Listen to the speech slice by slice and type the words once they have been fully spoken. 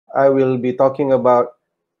I will be talking about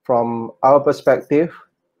from our perspective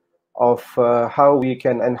of how we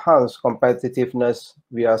can enhance competitiveness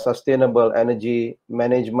via sustainable energy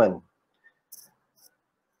management.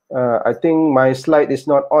 I think my slide is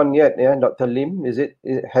not on yet, yeah, Dr. Lim,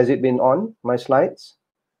 has it been on, my slides?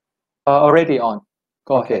 Already on.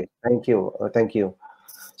 Go ahead. Thank you, thank you.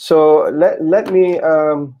 So let me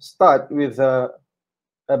start with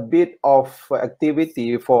a bit of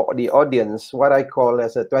activity for the audience, what I call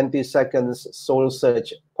as a 20 seconds soul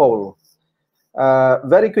search poll.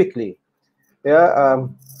 Very quickly, yeah,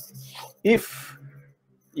 if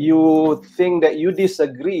you think that you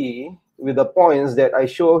disagree with the points that I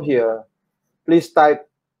show here, please type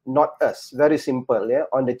 "not us," very simple, yeah,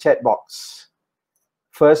 on the chat box.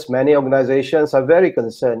 First, many organizations are very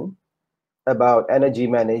concerned about energy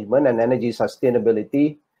management and energy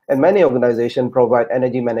sustainability, and many organizations provide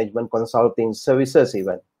energy management consulting services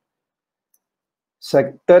even.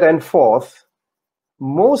 Third and fourth,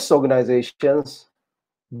 most organizations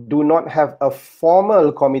do not have a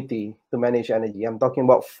formal committee to manage energy. I'm talking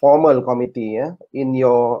about formal committee, yeah, in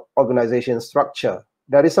your organization structure.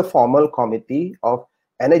 There is a formal committee of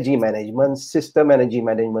energy management, system energy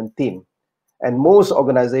management team. And most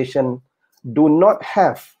organizations do not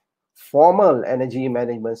have formal energy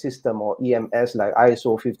management system or EMS like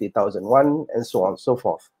ISO 50001 and so on and so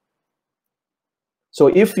forth. So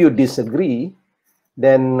if you disagree,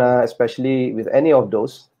 then especially with any of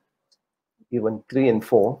those, even 3 and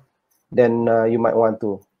 4, then you might want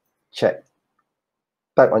to check.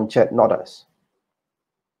 Type on chat, not us.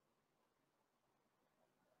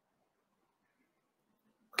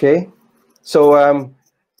 Okay, so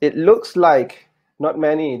it looks like not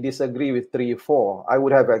many disagree with 3, 4. I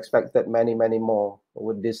would have expected many more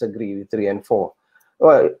would disagree with 3 and 4.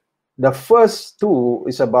 Well, the first two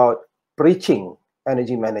is about preaching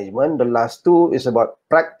energy management. The last two is about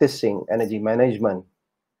practicing energy management.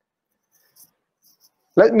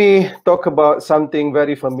 Let me talk about something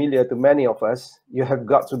very familiar to many of us. You have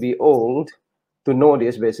got to be old to know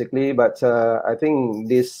this, basically, but I think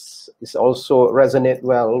this is also resonate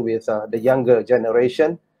well with the younger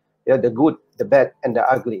generation. Yeah, the good, the bad, and the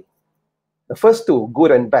ugly. The first two,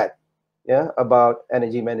 good and bad, yeah, about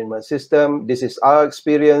energy management system. This is our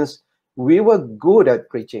experience. We were good at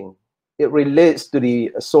preaching. It relates to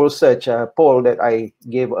the soul search poll that I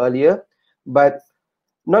gave earlier, but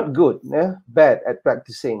not good, yeah, bad at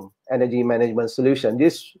practicing energy management solution.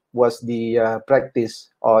 This was the practice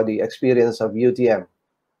or the experience of UTM.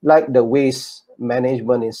 Like the waste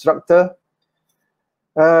management instructor,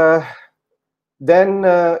 then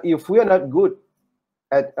if we are not good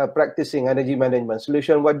at practicing energy management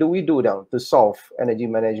solution, what do we do now to solve energy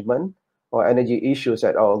management or energy issues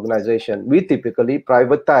at our organization? We typically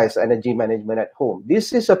privatize energy management at home.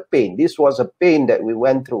 This is a pain. This was a pain that we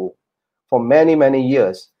went through for many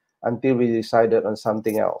years until we decided on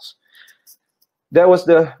something else. That was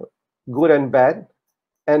the good and bad,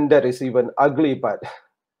 and that is even ugly part.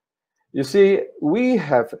 You see, we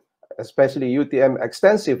have, especially UTM,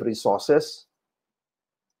 extensive resources,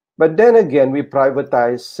 but then again, we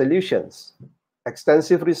privatize solutions.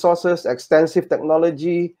 Extensive resources, extensive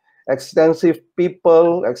technology, extensive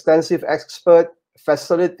people, extensive expert,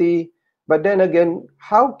 facility. But then again,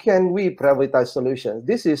 how can we privatize solutions?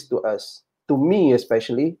 This is to us, to me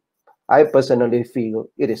especially, I personally feel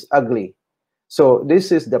it is ugly. So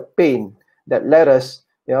this is the pain that led us,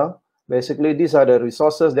 yeah. Basically, these are the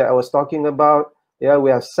resources that I was talking about. Yeah,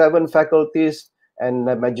 we have 7 faculties, and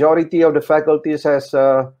the majority of the faculties has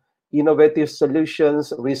innovative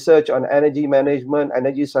solutions, research on energy management,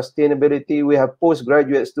 energy sustainability. We have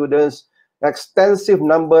postgraduate students, extensive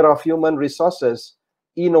number of human resources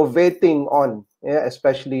innovating on, yeah,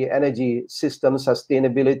 especially energy system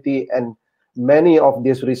sustainability, and many of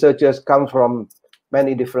these researchers come from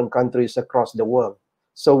many different countries across the world.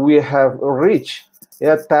 So we have rich,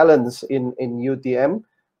 yeah, talents in UTM.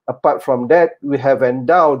 Apart from that, we have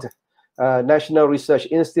endowed National Research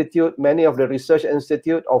Institute, many of the research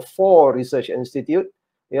institute, or 4 research institute,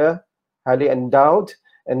 yeah, highly endowed,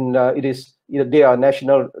 and they are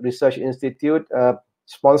National Research Institute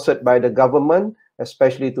sponsored by the government,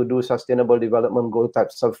 especially to do sustainable development goal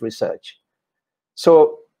types of research.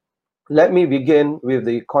 So let me begin with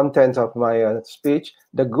the content of my speech,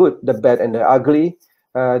 the good, the bad, and the ugly.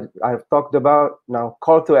 I've talked about. Now,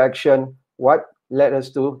 call to action, what led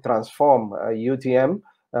us to transform UTM,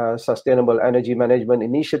 Sustainable Energy Management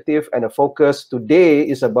Initiative, and the focus today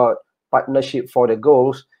is about partnership for the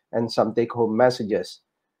goals and some take-home messages.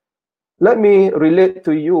 Let me relate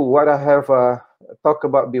to you what I have talked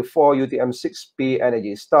about before, UTM 6P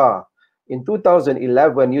Energy Star. in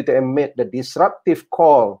 2011, UTM made the disruptive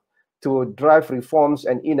call to drive reforms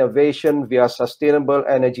and innovation via sustainable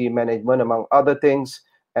energy management, among other things.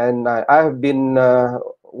 And I have been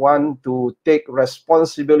one to take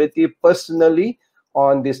responsibility personally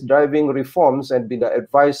on these driving reforms and be the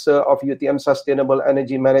advisor of UTM Sustainable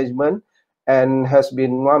Energy Management, and has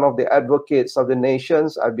been one of the advocates of the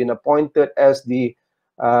nations. I've been appointed as the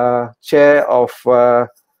chair of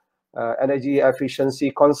Energy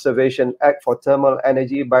Efficiency Conservation Act for Thermal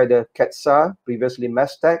Energy by the KETSA, previously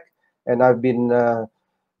MESTEC, and I've been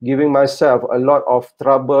giving myself a lot of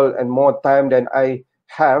trouble and more time than I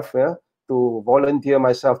have to volunteer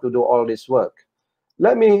myself to do all this work.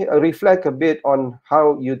 Let me reflect a bit on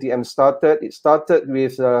how UTM started. It started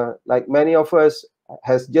with, like many of us,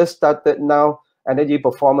 has just started now, energy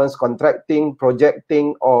performance contracting,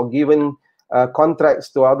 projecting, or giving contracts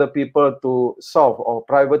to other people to solve, or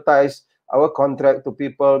privatize our contract to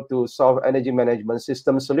people to solve energy management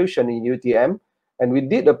system solution in UTM. And we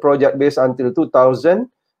did the project based until 2000.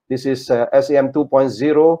 This is SEM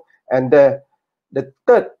 2.0. And the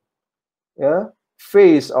third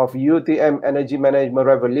phase of UTM energy management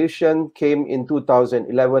revolution came in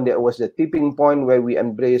 2011. That was the tipping point where we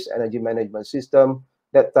embraced energy management system.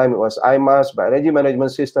 That time it was IMAS, but energy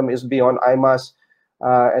management system is beyond IMAS.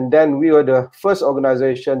 And then we were the first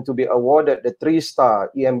organization to be awarded the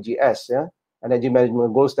 3-star EMGS, Energy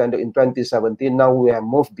Management Gold Standard in 2017. Now we have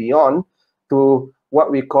moved beyond to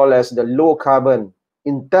what we call as the low carbon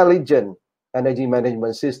intelligent energy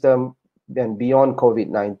management system. Then beyond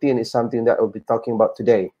COVID-19 is something that we'll be talking about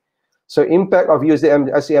today. So impact of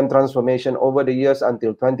SEM transformation over the years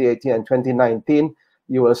until 2018 and 2019,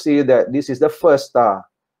 you will see that this is the first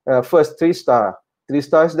 3-star.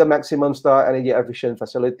 3-star is the maximum star energy efficient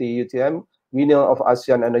facility UTM, winner of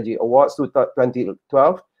ASEAN Energy Awards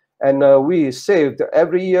 2012. And we saved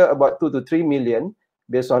every year about 2 to 3 million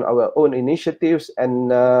based on our own initiatives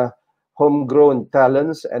and homegrown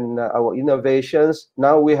talents and our innovations.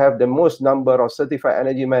 Now we have the most number of certified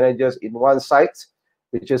energy managers in one site,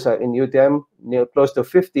 which is in UTM, near close to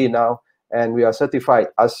 50 now, and we are certified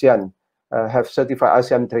ASEAN, have certified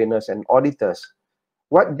ASEAN trainers and auditors.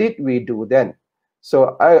 What did we do then?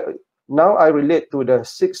 So now I relate to the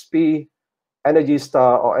 6P Energy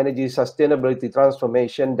Star or Energy Sustainability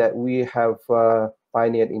Transformation that we have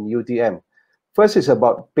pioneered in UTM. First is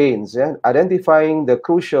about pains, identifying the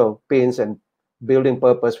crucial pains and building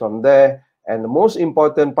purpose from there. And the most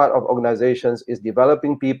important part of organizations is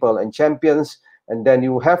developing people and champions. And then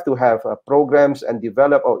you have to have programs and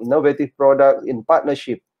develop or innovative products in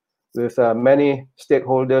partnership with many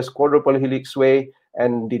stakeholders, quadruple helix way,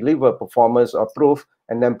 and deliver performance or proof,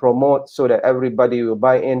 and then promote so that everybody will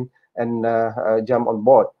buy in and jump on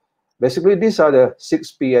board. Basically, these are the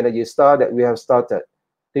 6P Energy Star that we have started.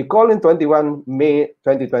 Recall in 21 May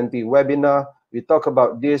 2020 webinar, we talk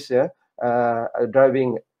about this,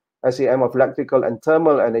 driving SEM of electrical and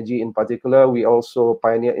thermal energy in particular. We also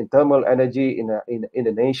pioneer in thermal energy in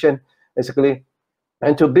the nation, basically,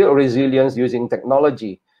 and to build resilience using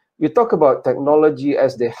technology. We talk about technology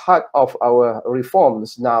as the heart of our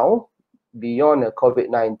reforms now, beyond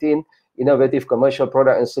COVID-19. Innovative commercial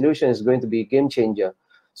product and solution is going to be a game changer.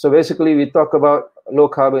 So basically, we talk about low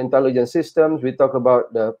carbon intelligent systems. We talk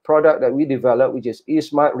about the product that we developed, which is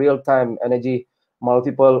eSmart real-time energy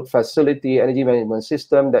multiple facility energy management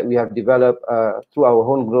system that we have developed through our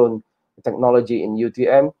homegrown technology in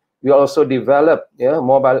UTM. We also developed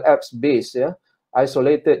mobile apps based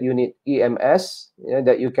isolated unit EMS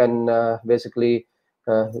that you can basically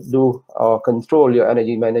do or control your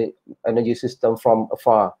energy system from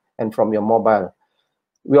afar and from your mobile.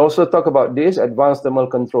 We also talk about this advanced thermal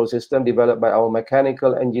control system developed by our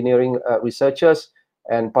mechanical engineering researchers,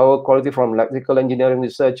 and power quality from electrical engineering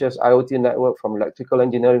researchers, IoT network from electrical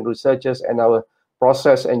engineering researchers, and our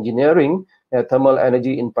process engineering, thermal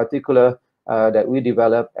energy in particular, that we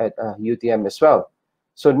developed at UTM as well.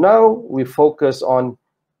 So now we focus on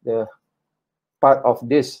the part of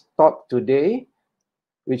this talk today,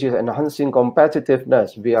 which is enhancing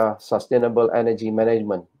competitiveness via sustainable energy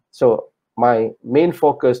management. So my main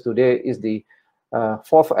focus today is the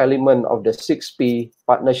fourth element of the 6P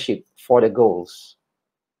partnership for the goals.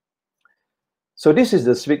 So this is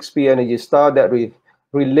the 6P Energy Star that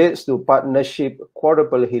relates to partnership,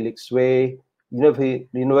 quadruple helix way,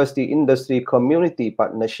 university industry community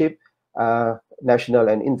partnership, national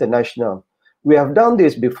and international. We have done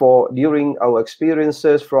this before during our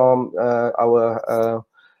experiences from our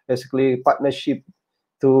basically partnership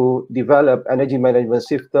to develop energy management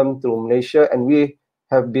system through Malaysia, and we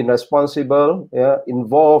have been responsible,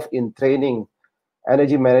 involved in training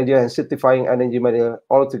energy manager and certifying energy manager,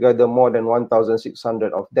 altogether more than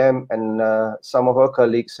 1,600 of them, and some of our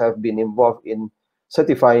colleagues have been involved in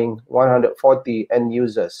certifying 140 end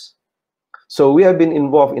users. So we have been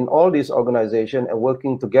involved in all these organizations and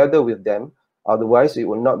working together with them. Otherwise, it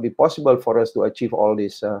will not be possible for us to achieve all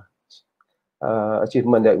these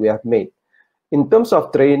achievements that we have made. In terms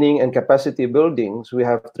of training and capacity buildings, we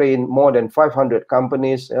have trained more than 500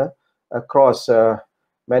 companies across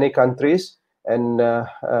many countries, and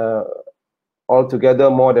altogether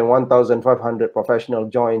more than 1,500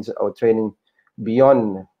 professionals joined our training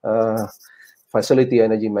beyond facility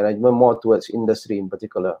energy management, more towards industry in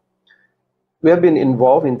particular. We have been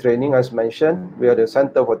involved in training, as mentioned. We are the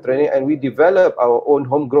Center for Training, and we develop our own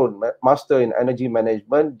homegrown Master in Energy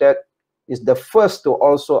Management that is the first to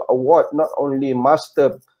also award not only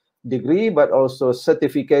master degree, but also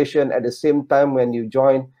certification at the same time when you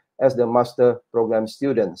join as the master program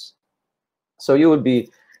students. So you will be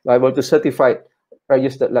able to certified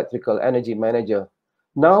registered electrical energy manager.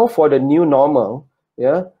 Now for the new normal,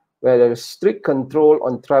 where there is strict control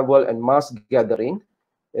on travel and mass gathering,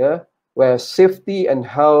 where safety and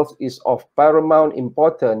health is of paramount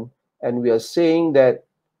importance, and we are saying that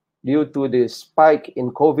due to the spike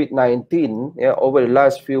in COVID-19 over the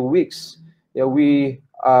last few weeks, we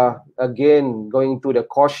are again going to the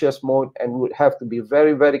cautious mode and would have to be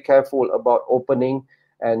very, very careful about opening.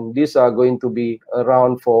 And these are going to be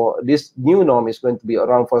around for, this new norm is going to be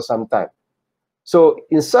around for some time. So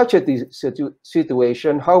in such a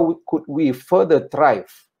situation, how could we further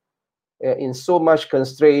thrive in so much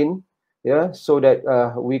constraint, so that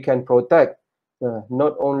we can protect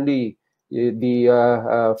not only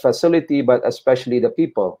the facility, but especially the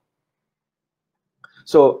people.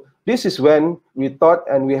 So this is when we thought,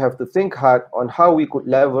 and we have to think hard on how we could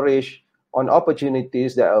leverage on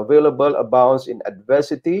opportunities that are available, abounds in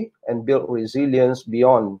adversity, and build resilience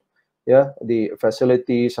beyond the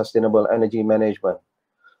facility sustainable energy management.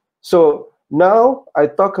 So now I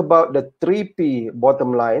talk about the 3P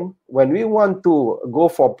bottom line. When we want to go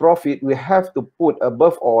for profit, we have to put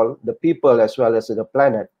above all the people as well as the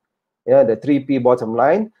planet. The 3P bottom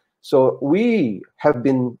line. So we have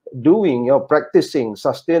been doing, practicing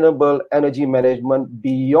sustainable energy management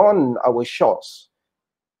beyond our shores.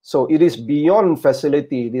 So it is beyond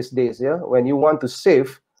facility these days. When you want to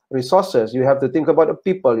save resources, you have to think about the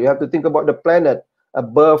people, you have to think about the planet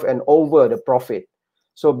above and over the profit.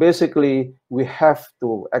 So basically, we have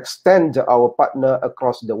to extend our partnership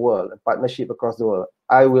across the world.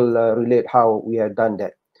 I will relate how we have done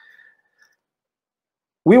that.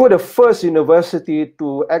 We were the first university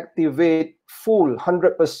to activate full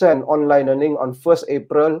 100% online learning on 1st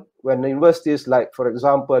April, when universities like, for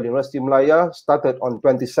example, University Malaya started on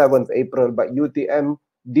 27th April, but UTM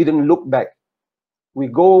didn't look back. We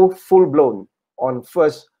go full-blown on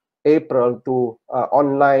 1st April to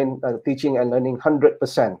online teaching and learning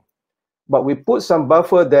 100%. But we put some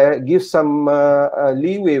buffer there, give some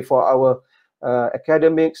leeway for our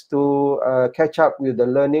academics to catch up with the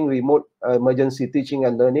learning, remote emergency teaching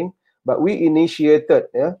and learning. But we initiated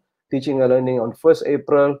teaching and learning on 1st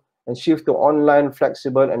April and shift to online,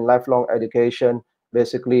 flexible, and lifelong education,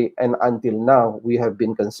 basically. And until now, we have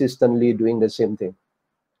been consistently doing the same thing.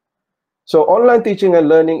 So online teaching and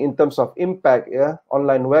learning in terms of impact,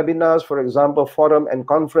 online webinars, for example, forum and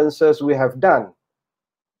conferences we have done.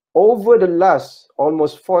 Over the last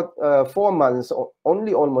almost 4 months,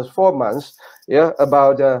 only almost 4 months,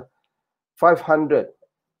 about 500,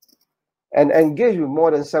 and engaged with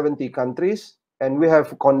more than 70 countries. And we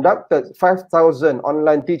have conducted 5,000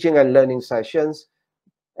 online teaching and learning sessions.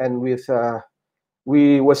 And with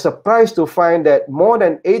we were surprised to find that more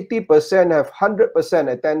than 80% have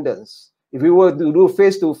 100% attendance. If we were to do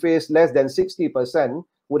face-to-face, less than 60%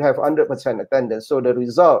 would have 100% attendance. So the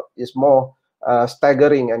result is more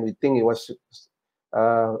staggering, and we think it was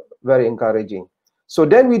very encouraging. So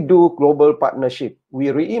then we do global partnership. We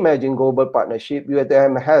reimagine global partnership.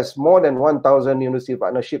 UTM has more than 1,000 university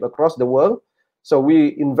partnership across the world. So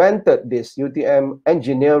we invented this UTM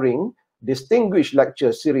Engineering Distinguished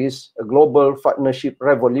Lecture Series, a Global Partnership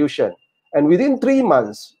Revolution. And within 3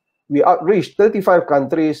 months, we outreached 35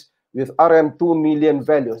 countries with RM 2 million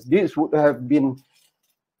values. This would have been,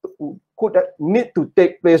 could need to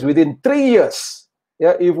take place within 3 years,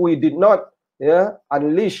 if we did not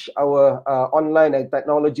unleash our online and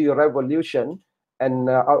technology revolution and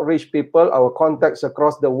outreach people, our contacts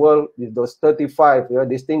across the world with those 35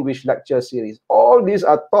 distinguished lecture series. All these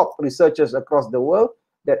are top researchers across the world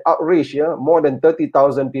that outreach more than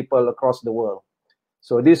 30,000 people across the world.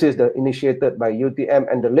 So this is initiated by UTM,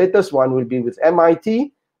 and the latest one will be with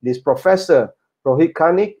MIT. This professor, Rohit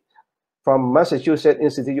Kanik, from Massachusetts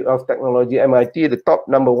Institute of Technology, MIT, the top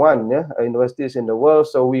 #1 universities in the world.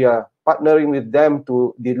 So we are partnering with them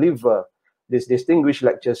to deliver this distinguished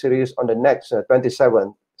lecture series on the next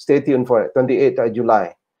 27th. Stay tuned for it, 28th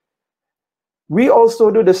July. We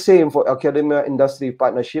also do the same for academia industry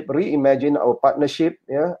partnership, reimagine our partnership,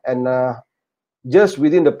 and just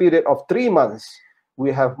within the period of 3 months,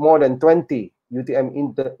 we have more than 20 UTM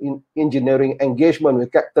engineering engagement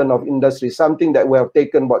with captain of industry, something that we have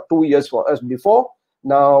taken about 2 years for us before.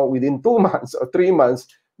 Now, within 2 months or 3 months,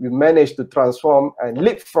 we managed to transform and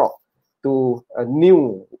leapfrog to a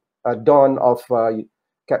new dawn of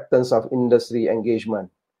captains of industry engagement.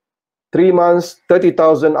 3 months,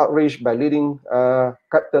 30,000 outreach by leading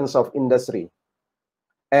captains of industry.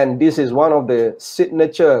 And this is one of the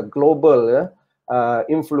signature global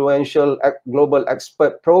influential global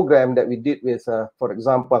expert program that we did with, for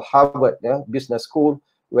example, Harvard Business School,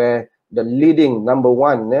 where the leading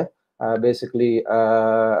 #1 basically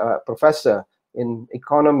professor in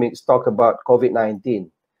economics talk about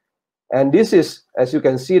COVID-19. And this is, as you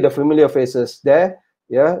can see, the familiar faces there,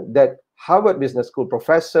 that Harvard Business School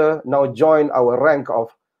professor now joined our rank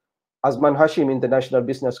of Azman Hashim International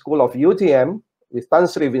Business School of UTM with Tan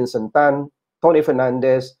Sri Vincent Tan, Tony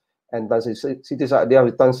Fernandez, and Tan Sri Siti Saadia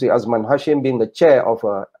with Tan Sri Azman Hashim being the chair of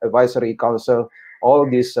advisory council. All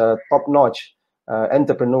these top-notch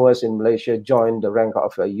entrepreneurs in Malaysia joined the rank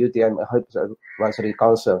of UTM advisory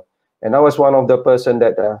council. And I was one of the person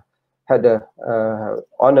that had the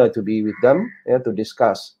honor to be with them to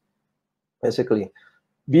discuss. Basically,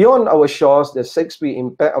 beyond our shores, the 6P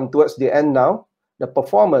impact towards the end now, the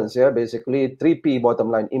performance, basically 3P bottom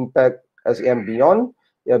line impact, SEM beyond,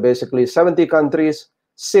 basically 70 countries,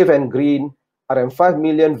 safe and green, RM5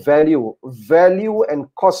 million value and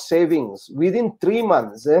cost savings within 3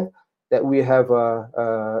 months that we have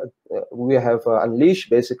unleashed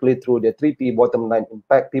basically through the 3P bottom line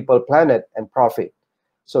impact, people, planet, and profit.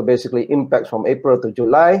 So basically impact from April to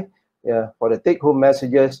July, for the take-home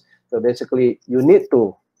messages. So basically you need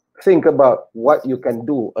to think about what you can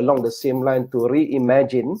do along the same line to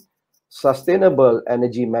reimagine sustainable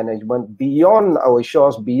energy management beyond our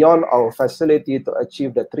shores, beyond our facility to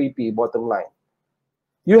achieve the 3P bottom line.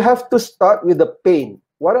 You have to start with the pain.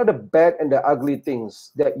 What are the bad and the ugly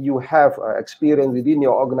things that you have experienced within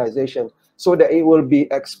your organization so that it will be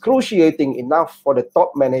excruciating enough for the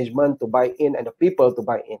top management to buy in and the people to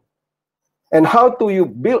buy in? And how do you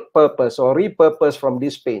build purpose or repurpose from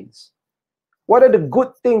these pains? What are the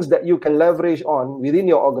good things that you can leverage on within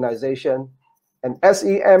your organization? And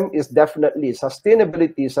SEM is definitely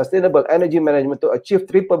sustainability, sustainable energy management to achieve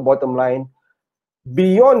triple bottom line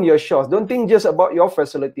beyond your shores. Don't think just about your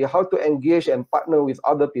facility, how to engage and partner with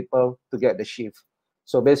other people to get the shift.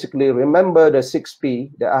 So basically, remember the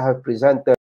 6P that I have presented.